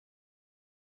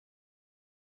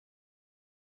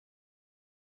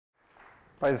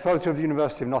By the authority of the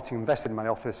University of Nottingham vested in my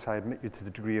office, I admit you to the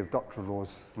degree of Doctor of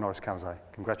Laws, honoris causa.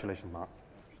 Congratulations, Mark.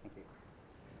 Thank you.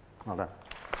 Well done.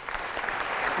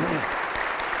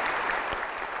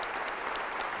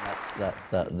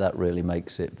 That really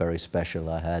makes it very special.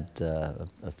 I had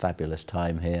a fabulous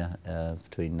time here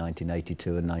between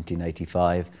 1982 and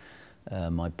 1985.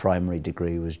 My primary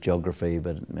degree was geography,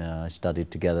 but I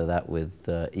studied together that with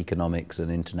economics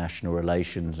and international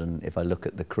relations. And if I look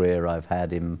at the career I've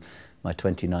had in my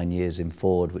 29 years in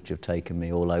Ford, which have taken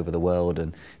me all over the world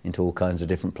and into all kinds of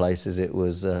different places, it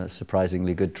was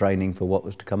surprisingly good training for what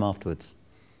was to come afterwards.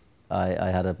 I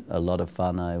had a lot of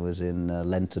fun. I was in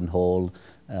Lenton Hall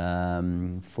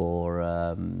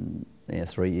for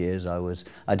 3 years.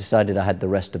 I decided I had the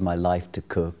rest of my life to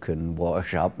cook and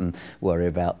wash up and worry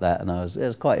about that, and I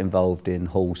was quite involved in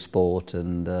hall sport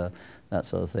and that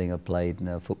sort of thing. I played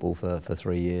football for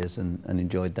 3 years and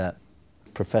enjoyed that.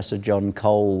 Professor John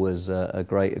Cole was a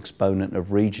great exponent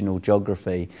of regional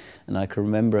geography, and I can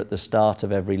remember at the start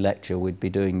of every lecture we'd be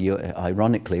doing,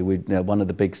 ironically, one of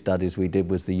the big studies we did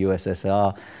was the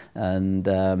USSR,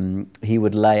 and he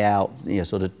would lay out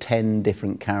sort of 10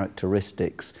 different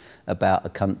characteristics about a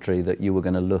country that you were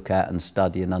going to look at and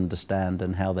study and understand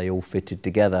and how they all fitted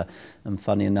together. And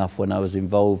funny enough, when I was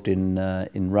involved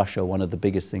in Russia, one of the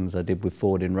biggest things I did with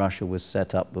Ford in Russia was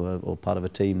set up, or part of a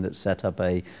team that set up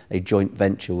a joint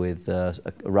venture with a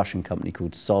Russian company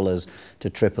called Solas to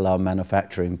triple our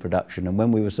manufacturing production. And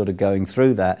when we were sort of going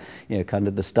through that, kind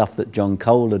of the stuff that John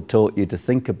Cole had taught you to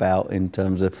think about in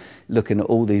terms of looking at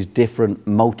all these different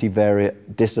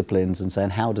multivariate disciplines and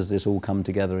saying, how does this all come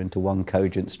together into one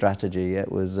cogent strategy?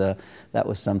 That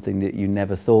was something that you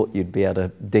never thought you'd be able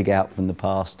to dig out from the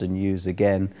past and use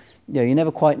again. You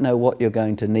never quite know what you're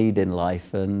going to need in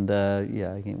life, and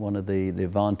I think one of the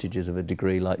advantages of a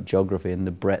degree like geography and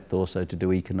the breadth also to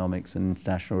do economics and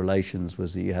international relations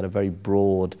was that you had a very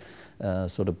broad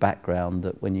sort of background,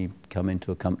 that when you come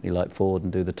into a company like Ford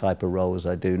and do the type of roles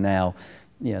I do now,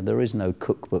 there is no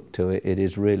cookbook to it. It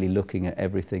is really looking at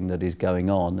everything that is going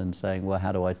on and saying, well,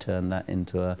 how do I turn that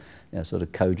into a sort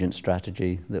of cogent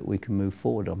strategy that we can move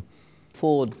forward on?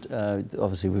 Ford,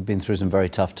 obviously we've been through some very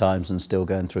tough times and still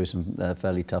going through some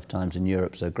fairly tough times in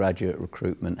Europe, so graduate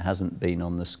recruitment hasn't been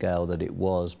on the scale that it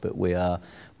was, but we are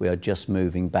just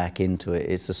moving back into it.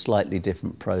 It's a slightly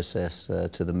different process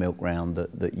to the milk round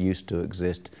that used to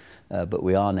exist, but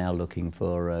we are now looking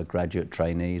for graduate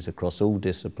trainees across all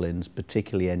disciplines,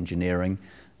 particularly engineering.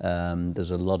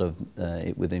 There's a lot of,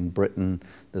 within Britain,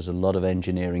 there's a lot of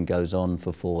engineering goes on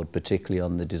for Ford, particularly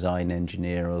on the design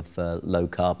engineer of low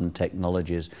carbon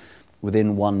technologies.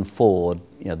 Within one Ford,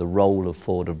 the role of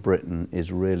Ford of Britain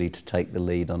is really to take the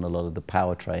lead on a lot of the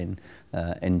powertrain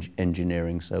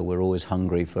engineering. So we're always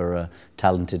hungry for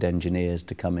talented engineers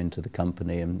to come into the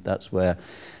company, and that's where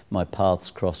my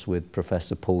paths cross with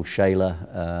Professor Paul Shaler,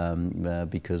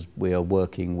 because we are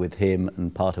working with him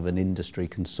and part of an industry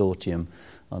consortium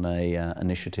on a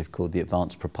initiative called the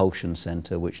Advanced Propulsion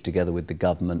Centre, which together with the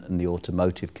government and the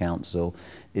Automotive Council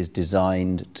is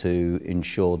designed to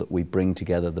ensure that we bring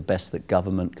together the best that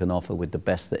government can offer with the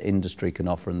best that industry can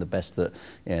offer and the best that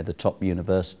the top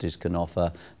universities can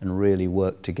offer, and really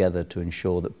work together to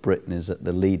ensure that Britain is at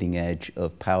the leading edge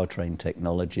of powertrain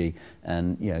technology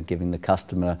and giving the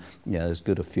customer as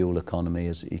good a fuel economy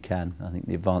as you can. I think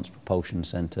the Advanced Propulsion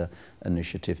Centre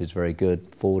initiative is very good.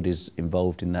 Ford is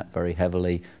involved in that very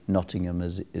heavily. Nottingham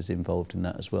is involved in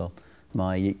that as well.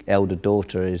 My elder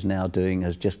daughter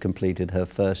has just completed her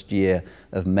first year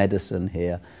of medicine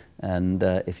here, and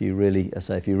if you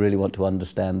really want to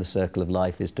understand the circle of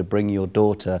life, is to bring your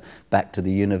daughter back to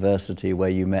the university where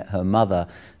you met her mother,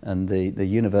 and the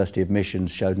university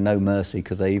admissions showed no mercy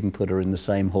because they even put her in the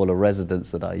same hall of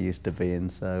residence that I used to be in.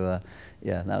 So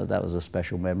that was a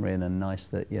special memory, and nice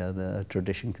that the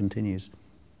tradition continues.